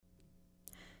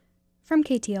From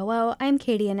KTOO, I'm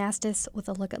Katie Anastas with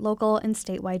a look at local and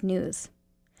statewide news.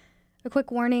 A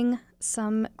quick warning,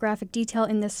 some graphic detail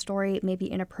in this story may be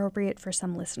inappropriate for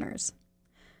some listeners.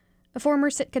 A former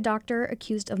Sitka doctor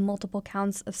accused of multiple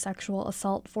counts of sexual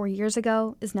assault 4 years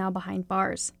ago is now behind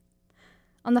bars.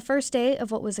 On the first day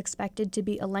of what was expected to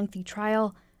be a lengthy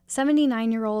trial,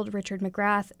 79-year-old Richard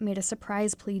McGrath made a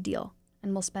surprise plea deal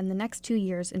and will spend the next 2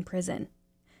 years in prison.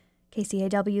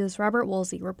 KCAW's Robert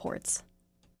Woolsey reports.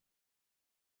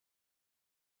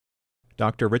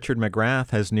 Dr. Richard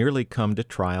McGrath has nearly come to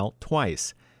trial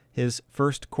twice. His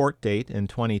first court date in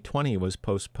 2020 was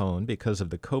postponed because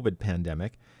of the COVID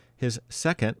pandemic. His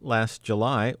second, last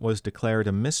July, was declared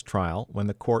a mistrial when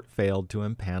the court failed to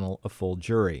impanel a full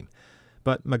jury.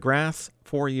 But McGrath's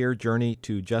 4-year journey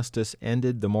to justice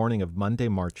ended the morning of Monday,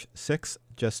 March 6,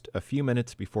 just a few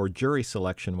minutes before jury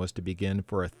selection was to begin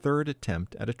for a third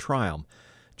attempt at a trial.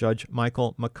 Judge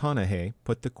Michael McConaughey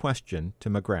put the question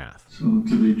to McGrath. So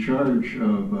to the charge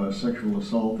of sexual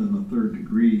assault in the third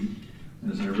degree,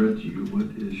 as I read to you,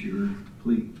 what is your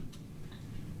plea?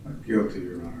 I'm guilty,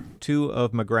 Your Honor. 2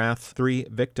 of McGrath's 3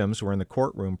 victims were in the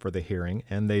courtroom for the hearing,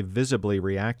 and they visibly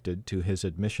reacted to his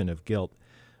admission of guilt.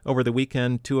 Over the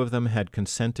weekend, 2 of them had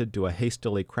consented to a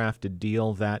hastily crafted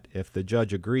deal that, if the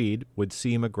judge agreed, would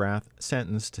see McGrath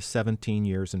sentenced to 17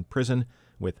 years in prison,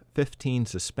 with 15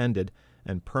 suspended,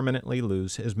 and permanently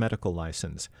lose his medical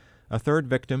license. A third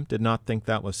victim did not think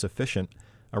that was sufficient.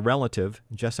 A relative,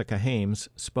 Jessica Hames,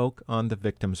 spoke on the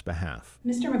victim's behalf.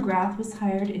 Mr. McGrath was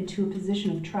hired into a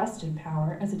position of trust and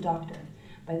power as a doctor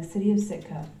by the city of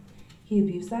Sitka. He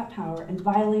abused that power and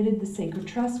violated the sacred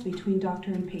trust between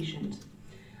doctor and patient.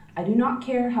 I do not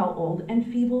care how old and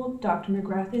feeble Dr.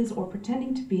 McGrath is or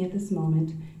pretending to be at this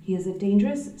moment. He is a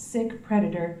dangerous, sick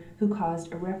predator who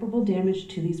caused irreparable damage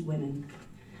to these women.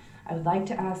 I would like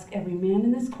to ask every man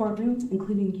in this courtroom,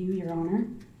 including you, Your Honor,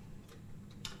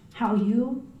 how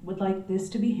you would like this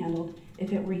to be handled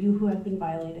if it were you who had been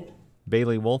violated.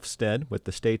 Bailey Wolfstead, with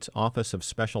the state's Office of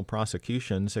Special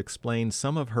Prosecutions, explained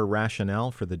some of her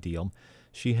rationale for the deal.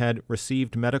 She had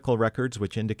received medical records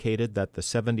which indicated that the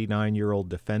 79-year-old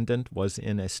defendant was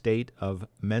in a state of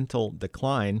mental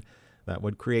decline that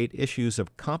would create issues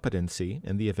of competency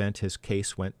in the event his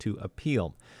case went to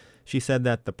appeal. She said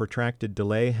that the protracted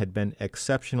delay had been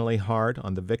exceptionally hard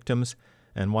on the victims,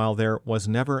 and while there was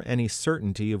never any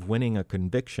certainty of winning a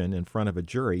conviction in front of a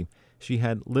jury, she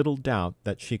had little doubt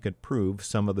that she could prove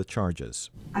some of the charges.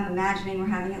 I'm imagining we're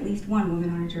having at least one woman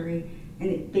on a jury,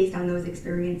 and based on those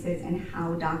experiences and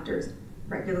how doctors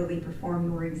regularly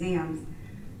perform your exams,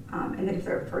 and that if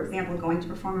they're, for example, going to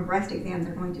perform a breast exam,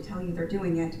 they're going to tell you they're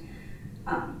doing it.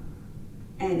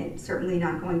 And it's certainly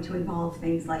not going to involve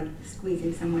things like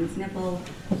squeezing someone's nipple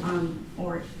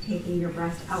or taking your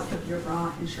breast out of your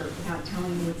bra and shirt without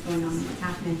telling you what's going on and what's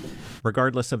happening.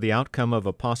 Regardless of the outcome of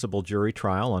a possible jury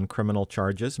trial on criminal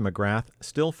charges, McGrath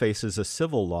still faces a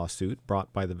civil lawsuit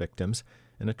brought by the victims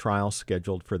in a trial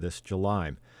scheduled for this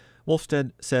July.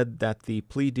 Wolfstead said that the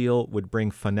plea deal would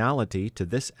bring finality to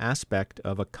this aspect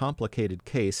of a complicated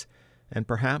case and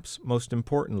perhaps, most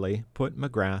importantly, put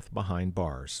McGrath behind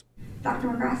bars. Dr.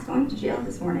 McGrath's going to jail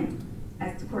this morning.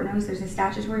 As the court knows, there's a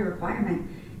statutory requirement.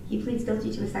 He pleads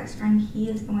guilty to a sex crime. He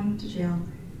is going to jail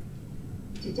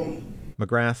today.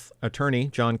 McGrath's attorney,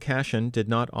 John Cashin, did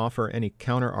not offer any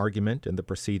counter-argument in the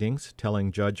proceedings,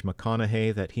 telling Judge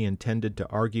McConaughey that he intended to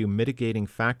argue mitigating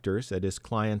factors at his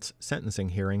client's sentencing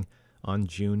hearing on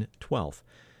June 12th.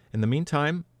 In the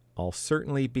meantime, I'll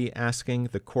certainly be asking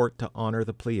the court to honor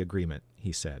the plea agreement,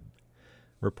 he said.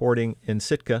 Reporting in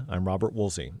Sitka, I'm Robert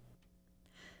Woolsey.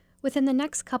 Within the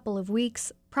next couple of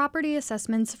weeks, property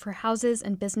assessments for houses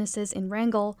and businesses in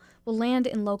Wrangell will land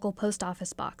in local post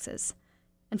office boxes.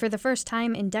 And for the first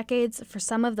time in decades, for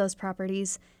some of those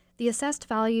properties, the assessed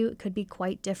value could be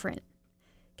quite different.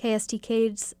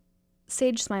 KSTK's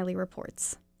Sage Smiley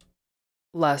reports.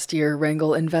 Last year,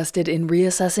 Wrangell invested in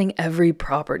reassessing every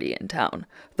property in town.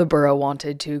 The borough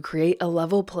wanted to create a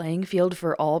level playing field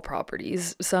for all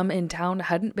properties. Some in town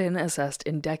hadn't been assessed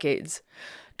in decades.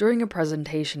 During a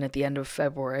presentation at the end of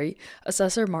February,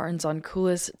 Assessor Martin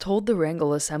Zonkoulis told the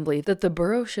Wrangell Assembly that the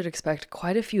borough should expect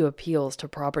quite a few appeals to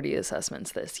property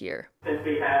assessments this year. Since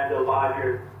we had the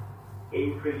larger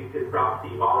increase in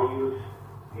property values,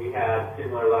 we had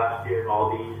similar last year in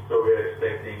all these, so we're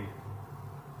expecting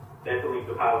definitely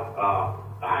to have a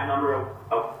high number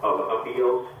of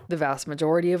appeals. The vast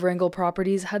majority of Wrangell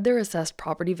properties had their assessed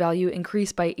property value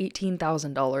increase by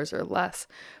 $18,000 or less,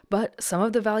 but some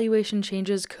of the valuation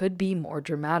changes could be more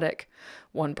dramatic.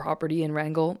 One property in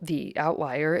Wrangell, the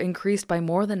Outlier, increased by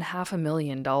more than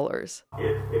 $500,000.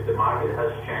 If the market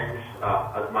has changed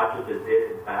as much as it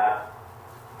did in the past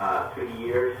 3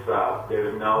 years,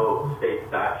 there's no state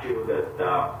statute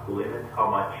that limits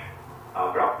how much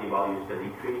property values can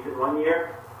increase in 1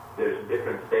 year. There's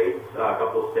different states. A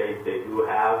couple of states, they do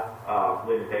have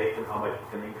limitation how much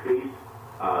it can increase.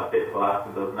 State of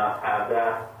Alaska does not have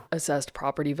that. Assessed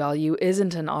property value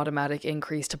isn't an automatic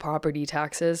increase to property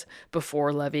taxes.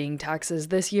 Before levying taxes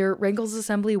this year, Wrangell's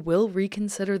Assembly will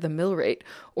reconsider the mill rate,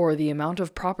 or the amount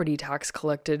of property tax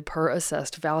collected per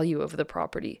assessed value of the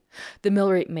property. The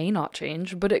mill rate may not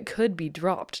change, but it could be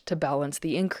dropped to balance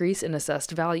the increase in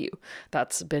assessed value.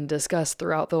 That's been discussed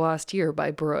throughout the last year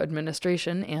by borough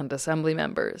administration and Assembly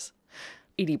members.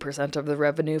 80% of the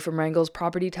revenue from Wrangell's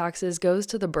property taxes goes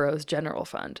to the borough's general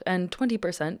fund, and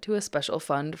 20% to a special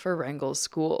fund for Wrangell's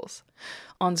schools.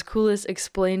 Ons Koulis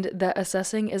explained that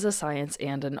assessing is a science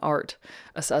and an art.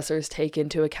 Assessors take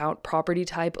into account property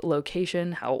type,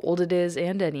 location, how old it is,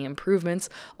 and any improvements,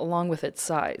 along with its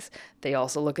size. They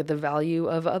also look at the value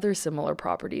of other similar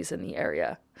properties in the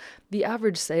area. The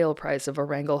average sale price of a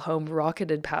Wrangell home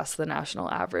rocketed past the national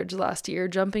average last year,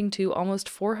 jumping to almost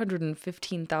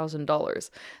 $415,000.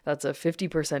 That's a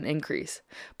 50% increase.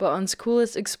 But Ons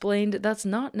Koulis explained that's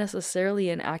not necessarily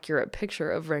an accurate picture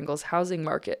of Wrangell's housing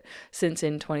market, since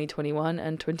in 2021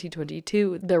 and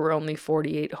 2022 there were only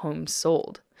 48 homes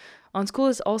sold. Ons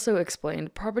Koulis also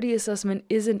explained property assessment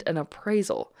isn't an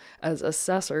appraisal. As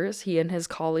assessors, he and his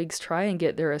colleagues try and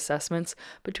get their assessments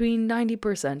between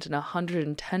 90% and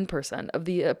 110% of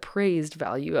the appraised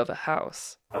value of a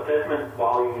house. Assessment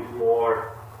value is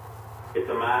more, it's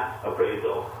a mass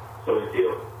appraisal. So instead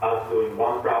of us doing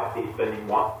one property, spending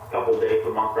a couple days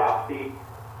on one property,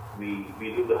 we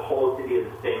do the whole city at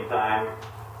the same time.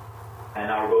 And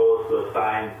our goal is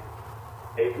to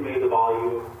estimate the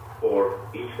value for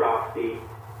each property,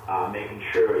 making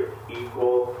sure it's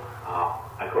equal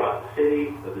across the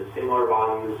city, that the similar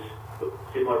values,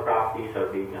 similar properties are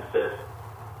being assessed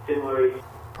similarly.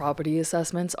 Property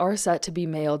assessments are set to be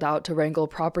mailed out to Wrangell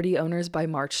property owners by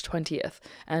March 20th,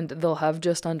 and they'll have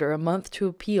just under a month to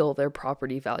appeal their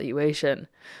property valuation.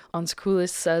 Ons Koulis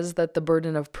says that the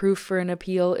burden of proof for an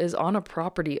appeal is on a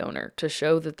property owner to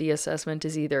show that the assessment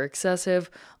is either excessive,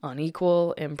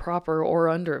 unequal, improper, or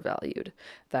undervalued.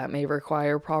 That may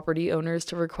require property owners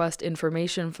to request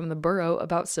information from the borough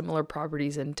about similar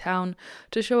properties in town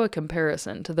to show a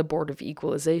comparison to the Board of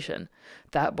Equalization.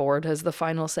 That board has the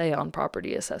final say on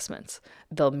property assessments.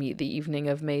 They'll meet the evening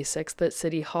of May 6th at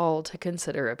City Hall to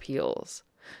consider appeals.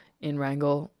 In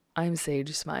Wrangell, I'm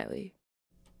Sage Smiley.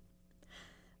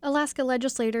 Alaska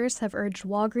legislators have urged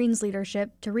Walgreens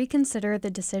leadership to reconsider the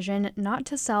decision not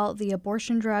to sell the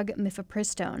abortion drug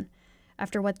mifepristone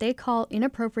after what they call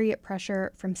inappropriate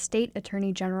pressure from State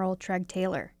Attorney General Treg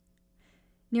Taylor.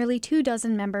 Nearly 24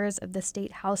 members of the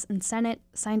State House and Senate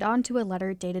signed on to a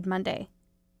letter dated Monday.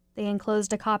 They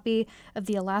enclosed a copy of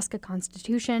the Alaska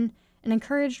Constitution and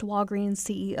encouraged Walgreens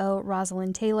CEO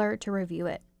Rosalind Taylor to review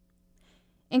it.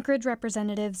 Anchorage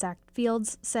Representative Zach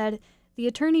Fields said the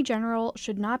Attorney General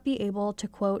should not be able to,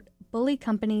 quote, bully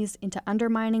companies into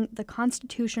undermining the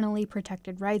constitutionally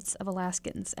protected rights of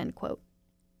Alaskans, end quote.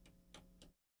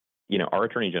 Our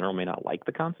Attorney General may not like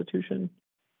the Constitution,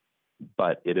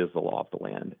 but it is the law of the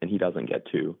land, and he doesn't get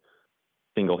to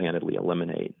single-handedly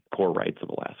eliminate core rights of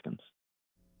Alaskans.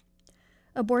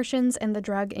 Abortions and the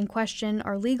drug in question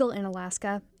are legal in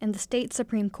Alaska, and the state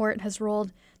Supreme Court has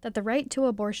ruled that the right to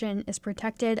abortion is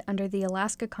protected under the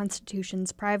Alaska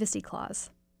Constitution's Privacy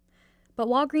Clause. But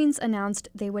Walgreens announced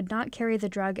they would not carry the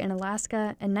drug in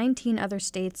Alaska and 19 other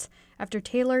states after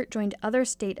Taylor joined other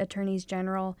state attorneys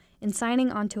general in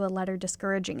signing onto a letter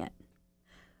discouraging it.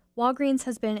 Walgreens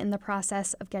has been in the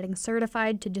process of getting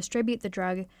certified to distribute the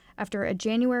drug after a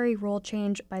January rule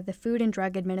change by the Food and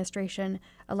Drug Administration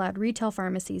allowed retail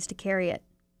pharmacies to carry it.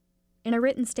 In a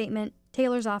written statement,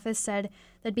 Taylor's office said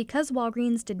that because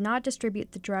Walgreens did not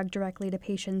distribute the drug directly to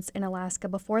patients in Alaska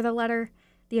before the letter,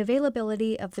 the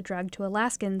availability of the drug to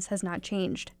Alaskans has not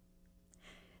changed.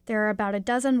 There are about a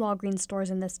dozen Walgreens stores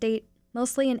in the state,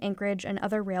 mostly in Anchorage and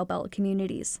other Rail Belt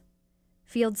communities.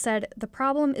 Fields said the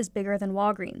problem is bigger than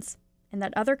Walgreens, and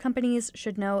that other companies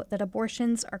should know that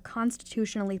abortions are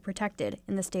constitutionally protected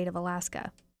in the state of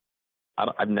Alaska.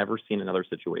 I've never seen another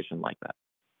situation like that.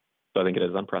 So I think it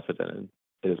is unprecedented.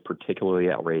 It is particularly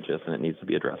outrageous, and it needs to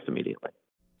be addressed immediately.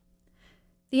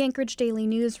 The Anchorage Daily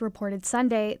News reported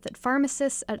Sunday that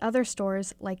pharmacists at other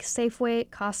stores like Safeway,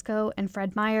 Costco, and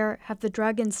Fred Meyer have the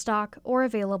drug in stock or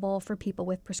available for people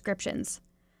with prescriptions.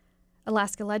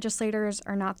 Alaska legislators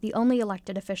are not the only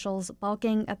elected officials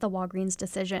balking at the Walgreens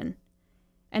decision.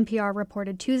 NPR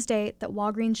reported Tuesday that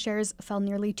Walgreens shares fell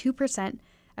nearly 2%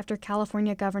 after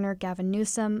California Governor Gavin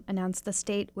Newsom announced the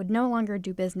state would no longer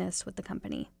do business with the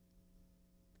company.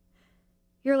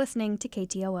 You're listening to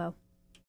KTOO.